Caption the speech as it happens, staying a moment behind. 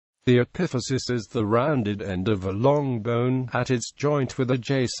The epiphysis is the rounded end of a long bone at its joint with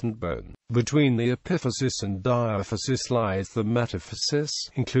adjacent bone. Between the epiphysis and diaphysis lies the metaphysis,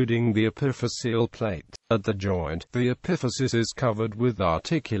 including the epiphyseal plate. At the joint, the epiphysis is covered with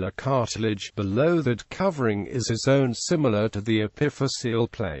articular cartilage. Below that covering is a zone similar to the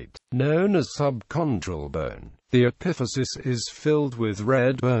epiphyseal plate, known as subchondral bone. The epiphysis is filled with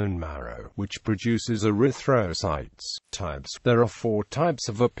red bone marrow, which produces erythrocytes. Types. There are 4 types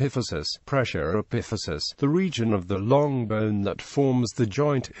of epiphysis. Pressure epiphysis. The region of the long bone that forms the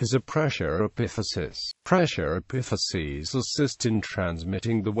joint is a pressure epiphysis. Pressure epiphyses assist in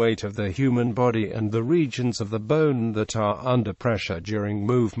transmitting the weight of the human body and the regions of the bone that are under pressure during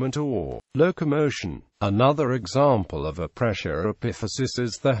movement or locomotion. Another example of a pressure epiphysis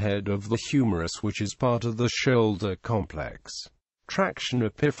is the head of the humerus, which is part of the shoulder complex. Traction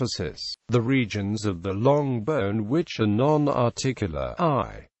epiphysis. The regions of the long bone which are non-articular,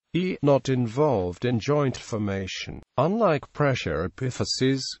 i.e., not involved in joint formation. Unlike pressure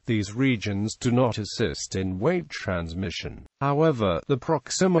epiphyses, these regions do not assist in weight transmission. However, the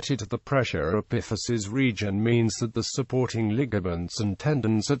proximity to the pressure epiphysis region means that the supporting ligaments and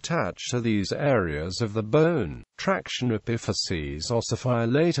tendons attach to these areas of the bone. Traction epiphyses ossify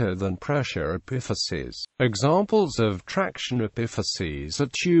later than pressure epiphyses. Examples of traction epiphyses are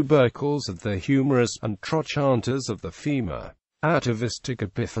tubercles of the humerus and trochanters of the femur. Atavistic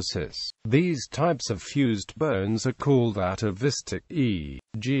epiphysis. These types of fused bones are called atavistic,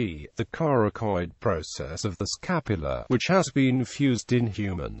 e.g., the coracoid process of the scapula, which has been fused in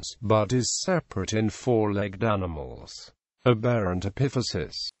humans, but is separate in 4-legged animals. Aberrant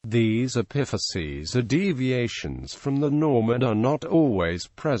epiphysis. These epiphyses are deviations from the norm and are not always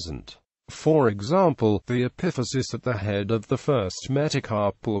present. For example, the epiphysis at the head of the first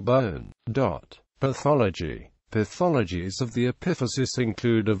metacarpal bone. Pathology. Pathologies of the epiphysis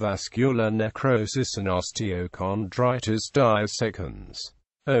include avascular necrosis and osteochondritis dissecans.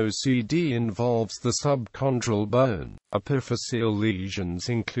 OCD involves the subchondral bone. Epiphyseal lesions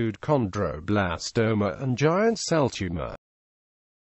include chondroblastoma and giant cell tumor.